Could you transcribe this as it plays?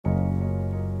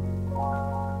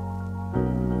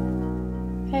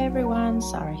everyone,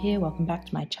 Sarah here. Welcome back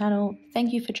to my channel.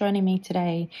 Thank you for joining me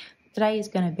today. Today is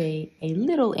going to be a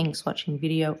little ink swatching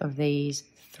video of these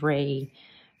 3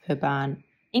 Herbin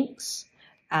inks.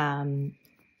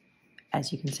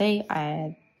 As you can see,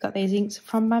 I got these inks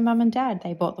from my mum and dad.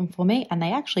 They bought them for me and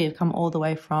they actually have come all the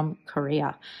way from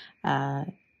Korea.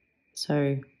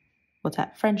 So what's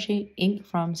that? Frenchy ink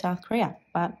from South Korea,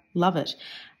 but love it.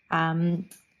 Poussier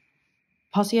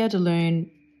De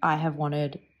Lune, I have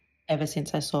wanted ever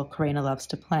since I saw Karina Loves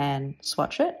to Plan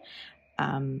swatch it.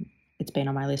 It's been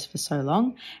on my list for so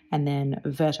long. And then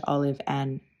Vert Olive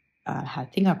and I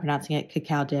think I'm pronouncing it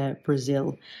Cacao de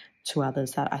Bresil, 2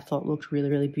 others that I thought looked really,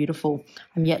 really beautiful.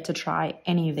 I'm yet to try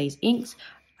any of these inks.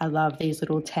 I love these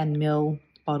little 10ml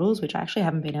bottles, which I actually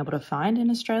haven't been able to find in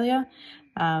Australia.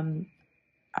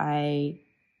 I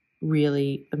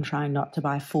really am trying not to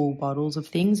buy full bottles of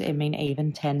things. I mean,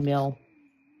 even 10ml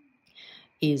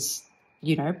is,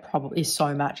 you know, probably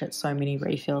so much at so many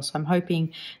refills. So I'm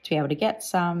hoping to be able to get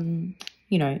some,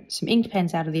 you know, some ink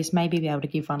pens out of this, maybe be able to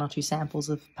give 1 or 2 samples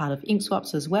of part of ink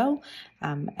swaps as well.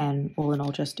 And all in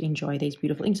all, just enjoy these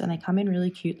beautiful inks. And they come in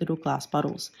really cute little glass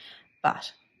bottles.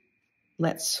 But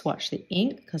let's swatch the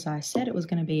ink because I said it was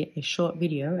going to be a short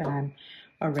video and I'm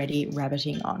already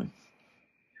rabbiting on.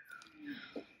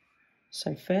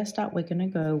 So first up, we're going to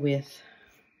go with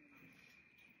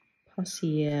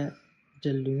Poussier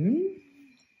De Lune.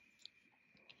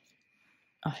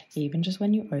 Oh, even just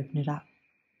when you open it up,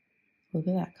 look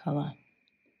at that colour.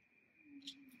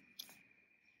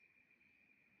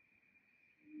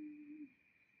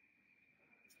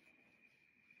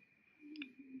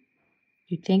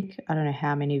 You'd think, I don't know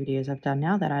how many videos I've done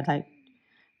now, that I'd like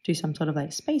do some sort of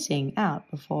like spacing out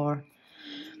before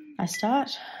I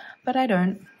start, but I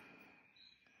don't.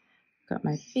 Got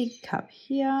my big cup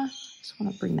here. Just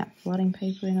want to bring that blotting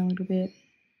paper in a little bit.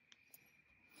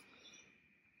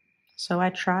 So I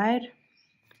tried,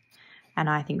 and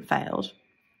I think failed,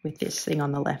 with this thing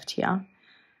on the left here.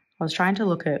 I was trying to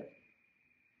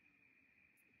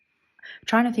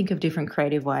think of different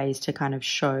creative ways to kind of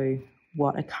show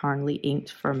what a currently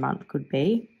inked for a month could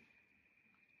be.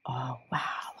 Oh, wow,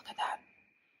 look at that.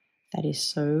 That is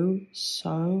so,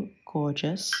 so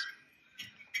gorgeous.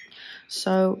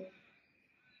 So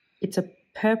it's a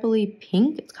purpley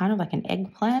pink. It's kind of like an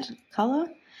eggplant color.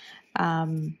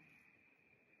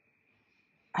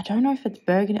 I don't know if it's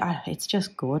burgundy. It's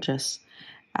just gorgeous.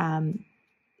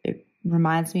 It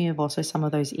reminds me of also some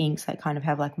of those inks that kind of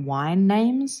have like wine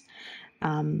names.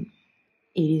 It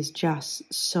is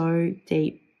just so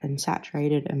deep and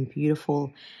saturated and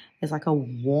beautiful. There's like a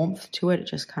warmth to it. It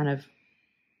just kind of,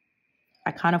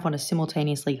 I kind of want to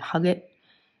simultaneously hug it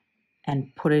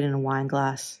and put it in a wine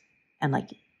glass and like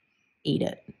eat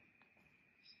it.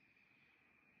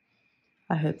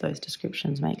 I hope those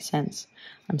descriptions make sense.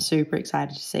 I'm super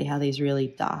excited to see how these really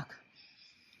dark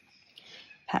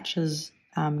patches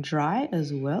dry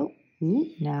as well. Ooh,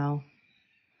 now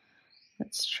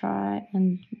let's try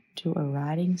and do a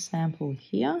writing sample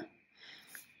here.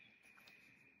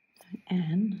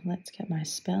 And let's get my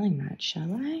spelling right,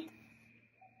 shall I?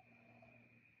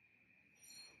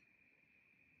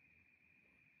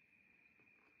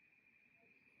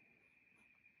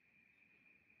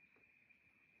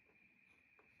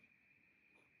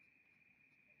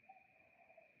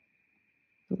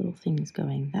 The little things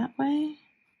going that way.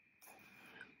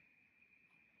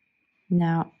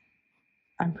 Now,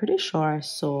 I'm pretty sure I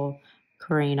saw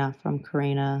Karina from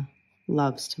Karina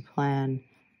Loves to Plan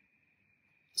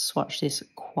swatch this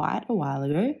quite a while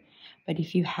ago, but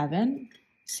if you haven't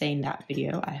seen that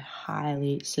video, I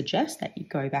highly suggest that you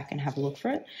go back and have a look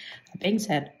for it. That being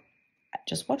said,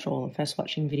 just watch all of her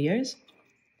swatching videos.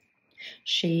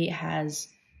 She has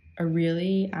a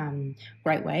really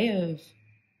great way of,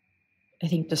 I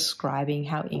think, describing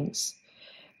how inks,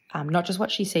 not just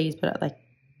what she sees, but like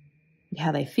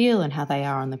how they feel and how they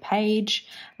are on the page.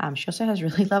 She also has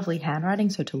really lovely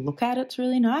handwriting, so to look at it's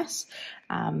really nice.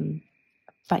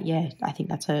 But yeah, I think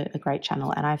that's a great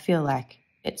channel, and I feel like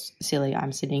it's silly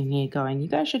I'm sitting here going, you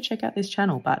guys should check out this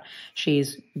channel, but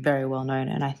she's very well known,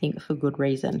 and I think for good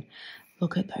reason.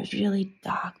 Look at those really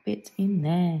dark bits in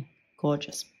there.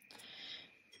 Gorgeous.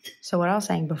 So what I was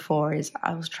saying before is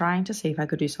I was trying to see if I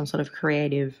could do some sort of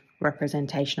creative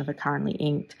representation of a currently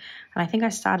inked. And I think I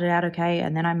started out okay,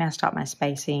 and then I messed up my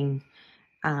spacing.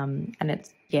 And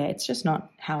it's just not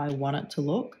how I want it to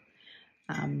look.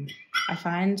 I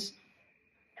find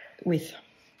I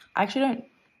actually don't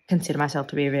consider myself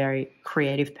to be a very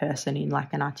creative person in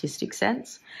like an artistic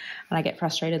sense. And I get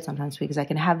frustrated sometimes because I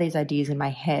can have these ideas in my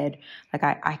head. Like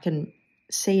I can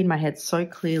see in my head so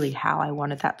clearly how I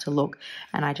wanted that to look,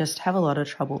 and I just have a lot of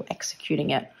trouble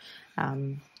executing it. So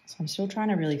I'm still trying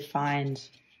to really find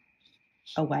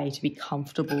a way to be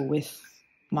comfortable with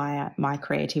my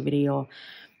creativity or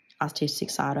artistic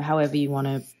side, or however you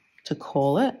want to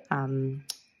call it.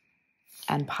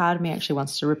 And part of me actually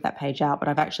wants to rip that page out, but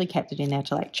I've actually kept it in there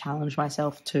to like challenge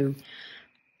myself to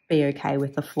be okay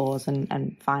with the flaws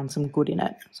and find some good in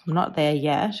it. So I'm not there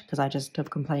yet because I just have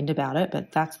complained about it,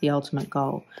 but that's the ultimate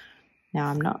goal. Now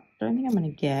I don't think I'm going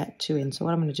to get too in. So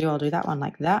what I'm going to do, I'll do that one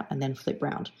like that and then flip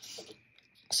round.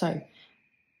 So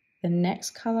the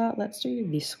next color, let's do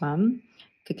this one,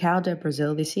 Cacao de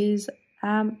Bresil. This is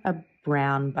a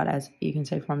brown, but as you can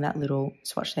see from that little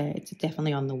swatch there, it's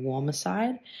definitely on the warmer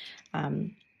side.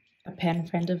 A pen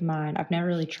friend of mine, I've never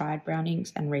really tried brown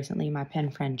inks, and recently my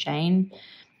pen friend Jane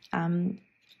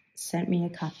sent me a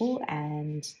couple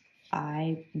and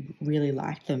I really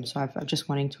liked them, so I'm just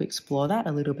wanting to explore that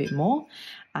a little bit more.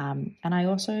 And I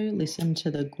also listened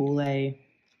to the Goulet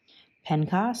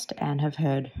pencast and have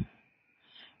heard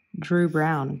Drew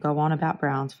Brown go on about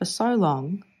browns for so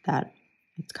long that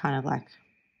it's kind of like,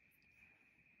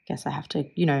 I guess I have to,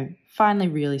 finally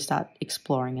really start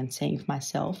exploring and seeing for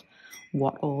myself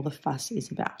what all the fuss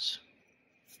is about.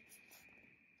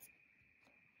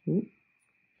 Ooh.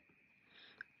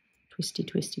 Twisty,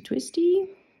 twisty, twisty.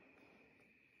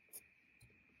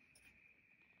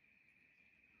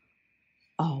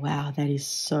 Oh, wow, that is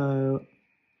so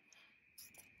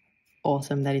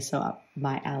awesome. That is so up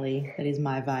my alley. That is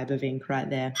my vibe of ink right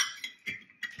there.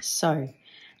 So,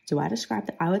 do I describe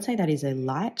that? I would say that is a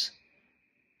light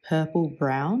purple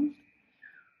brown.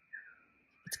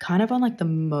 It's kind of on like the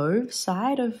mauve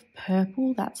side of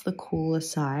purple. That's the cooler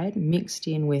side, mixed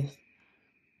in with,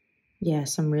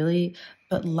 some really,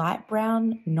 but light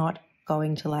brown, not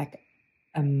going to like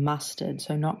a mustard,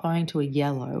 so not going to a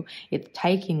yellow. It's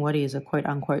taking what is a quote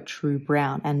unquote true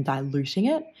brown and diluting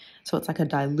it. So it's like a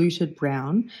diluted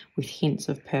brown with hints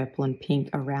of purple and pink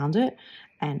around it.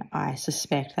 And I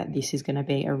suspect that this is going to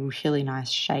be a really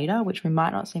nice shader, which we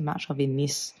might not see much of in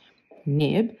this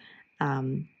nib.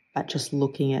 But just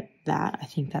looking at that, I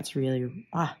think that's really,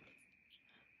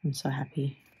 I'm so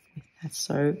happy. That's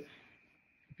so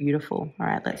beautiful. All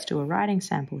right, let's do a writing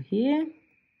sample here.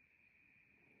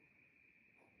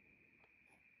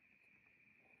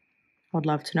 I'd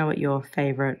love to know what your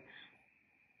favorite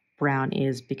brown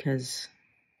is, because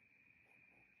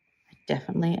I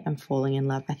definitely am falling in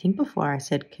love. I think before I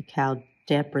said Cacao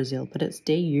de Bresil, but it's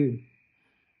DU.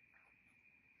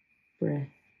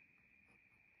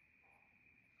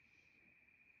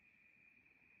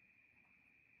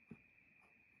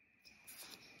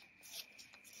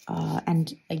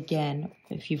 And again,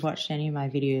 if you've watched any of my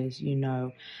videos, you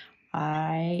know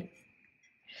I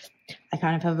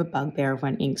kind of have a bugbear of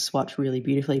when inks swatch really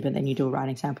beautifully, but then you do a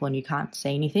writing sample and you can't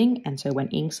see anything. And so when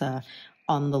inks are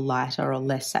on the lighter or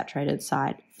less saturated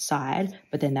side,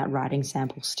 but then that writing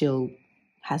sample still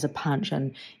has a punch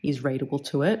and is readable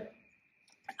to it,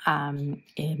 I'm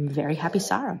very happy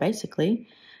Sarah, basically.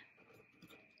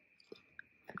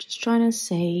 I'm just trying to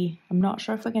see. I'm not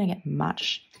sure if we're going to get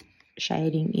much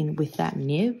shading in with that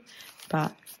nib,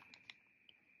 but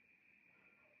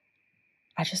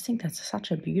I just think that's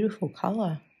such a beautiful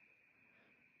colour.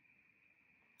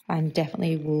 I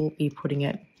definitely will be putting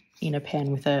it in a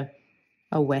pen with a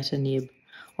wetter nib,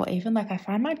 or even like I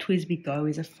find my TWSBI Go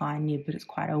is a fine nib, but it's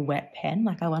quite a wet pen.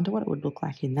 Like I wonder what it would look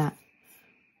like in that.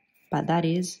 But that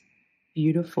is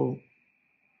beautiful.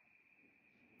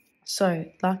 So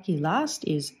lucky last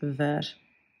is Vert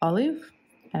Olive.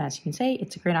 And as you can see,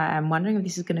 it's a green. I'm wondering if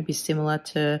this is going to be similar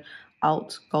to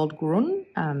Alt Goldgrün,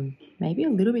 maybe a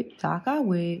little bit darker.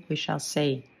 We shall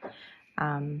see.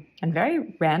 And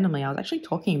very randomly, I was actually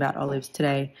talking about olives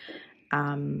today to, I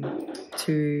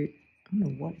don't know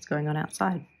what is going on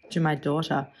outside, to my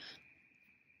daughter.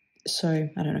 So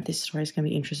I don't know if this story is going to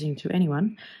be interesting to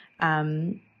anyone.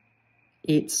 I'm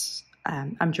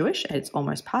Jewish. It's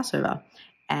almost Passover.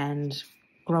 And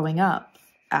growing up,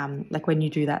 like when you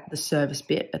do the service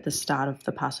bit at the start of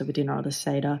the Passover dinner or the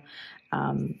Seder,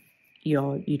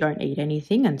 you don't eat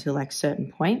anything until like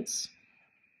certain points.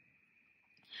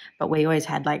 But we always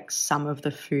had like some of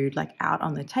the food like out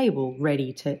on the table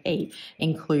ready to eat,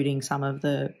 including some of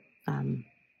the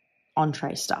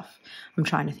entree stuff. I'm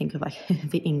trying to think of like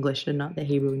the English and not the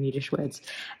Hebrew and Yiddish words.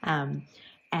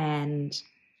 And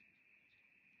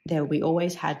there we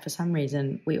always had, for some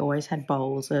reason, we always had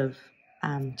bowls of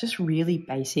just really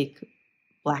basic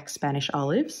black Spanish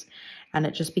olives, and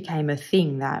it just became a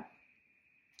thing that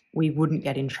we wouldn't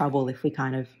get in trouble if we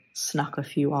kind of snuck a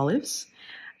few olives.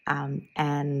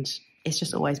 And it's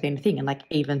just always been a thing. And like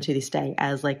even to this day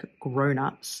as like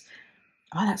grown-ups,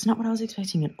 oh, that's not what I was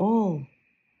expecting at all.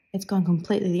 It's gone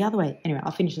completely the other way. Anyway,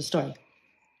 I'll finish the story.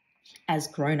 As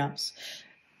grown-ups,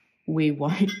 we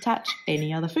won't touch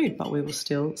any other food, but we will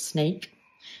still sneak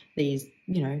these,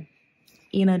 you know,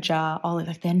 in a jar olive.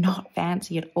 Like they're not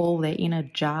fancy at all. They're in a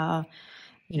jar,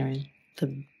 you know,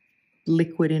 the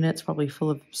liquid in it's probably full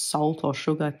of salt or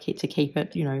sugar to keep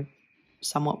it, you know,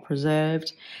 somewhat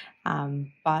preserved.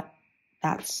 But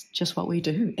that's just what we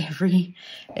do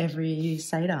every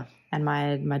Seder. And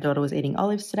my daughter was eating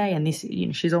olives today, and this, you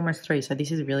know, she's almost 3, so this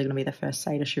is really going to be the first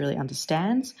Seder she really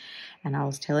understands. And I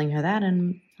was telling her that,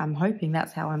 and I'm hoping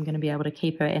that's how I'm going to be able to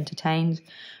keep her entertained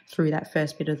through that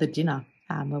first bit of the dinner,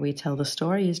 where we tell the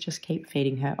story, is just keep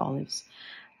feeding her olives.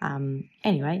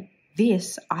 Anyway,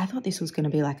 I thought this was going to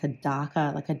be like a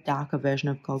darker version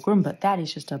of Gogrum, but that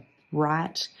is just a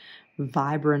bright,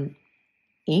 vibrant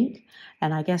ink.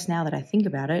 And I guess now that I think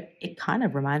about it, it kind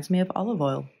of reminds me of olive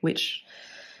oil, which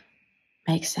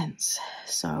makes sense.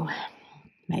 So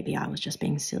maybe I was just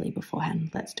being silly beforehand.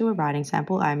 Let's do a writing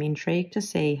sample. I'm intrigued to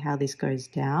see how this goes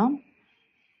down.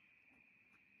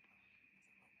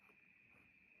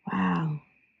 Wow.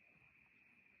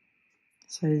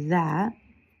 So that,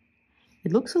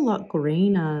 it looks a lot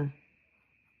greener,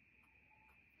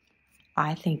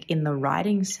 I think, in the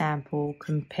writing sample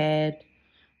compared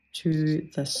to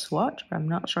the swatch. I'm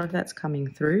not sure if that's coming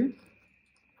through.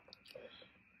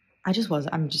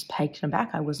 I'm just taken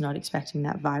aback. I was not expecting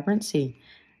that vibrancy.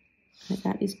 But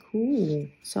that is cool.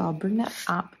 So I'll bring that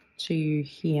up to you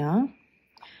here.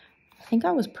 I think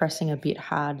I was pressing a bit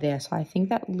hard there, so I think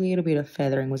that little bit of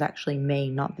feathering was actually me,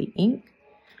 not the ink.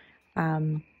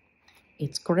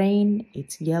 It's green,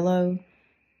 it's yellow.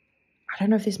 I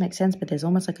don't know if this makes sense, but there's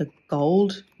almost like a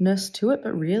goldness to it,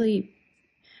 but really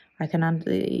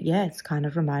it's kind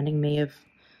of reminding me of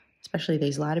especially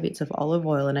these lighter bits of olive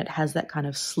oil, and it has that kind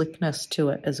of slickness to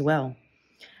it as well.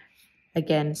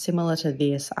 Again, similar to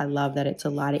this, I love that it's a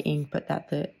lighter ink, but that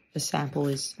the sample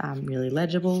is really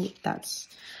legible. That's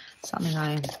something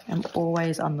I am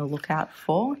always on the lookout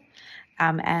for,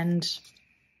 and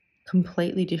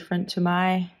completely different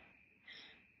to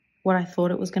what I thought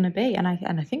it was going to be, and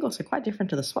I think also quite different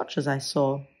to the swatches I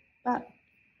saw, but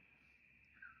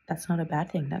that's not a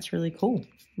bad thing. That's really cool.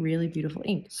 Really beautiful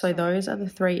ink. So those are the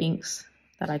 3 inks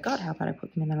that I got. How about I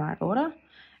put them in the right order?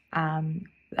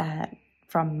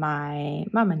 From my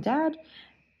mum and dad,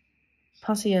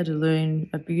 Poussier De Lune,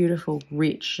 a beautiful,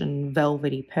 rich and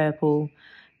velvety purple.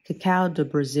 Cacao de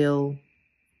Bresil.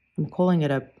 I'm calling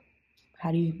it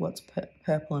what's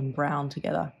purple and brown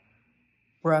together?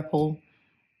 Purple.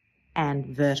 And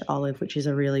Vert olive, which is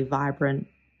a really vibrant,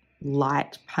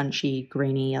 light, punchy,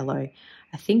 greeny yellow.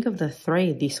 I think of the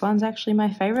 3, this one's actually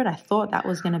my favorite. I thought that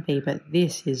was going to be, but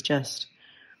this is just,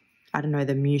 I don't know,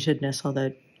 the mutedness or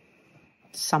the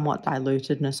somewhat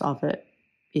dilutedness of it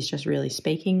is just really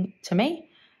speaking to me.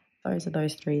 Those are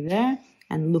those 3 there.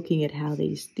 And looking at how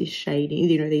this shading,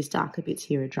 you know, these darker bits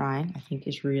here are drying, I think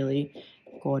is really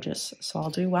gorgeous. So I'll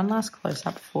do one last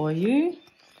close-up for you.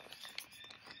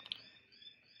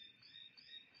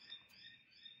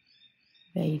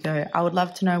 There you go. I would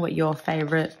love to know what your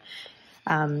favorite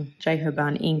J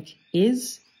Herbin ink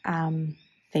is.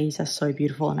 These are so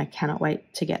beautiful, and I cannot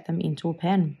wait to get them into a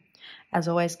pen. As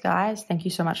always, guys, thank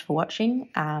you so much for watching.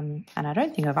 And I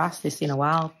don't think I've asked this in a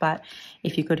while, but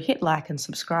if you could hit like and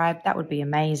subscribe, that would be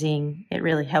amazing. It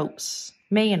really helps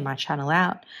me and my channel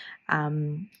out.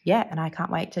 And I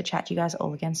can't wait to chat to you guys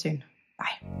all again soon.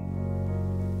 Bye.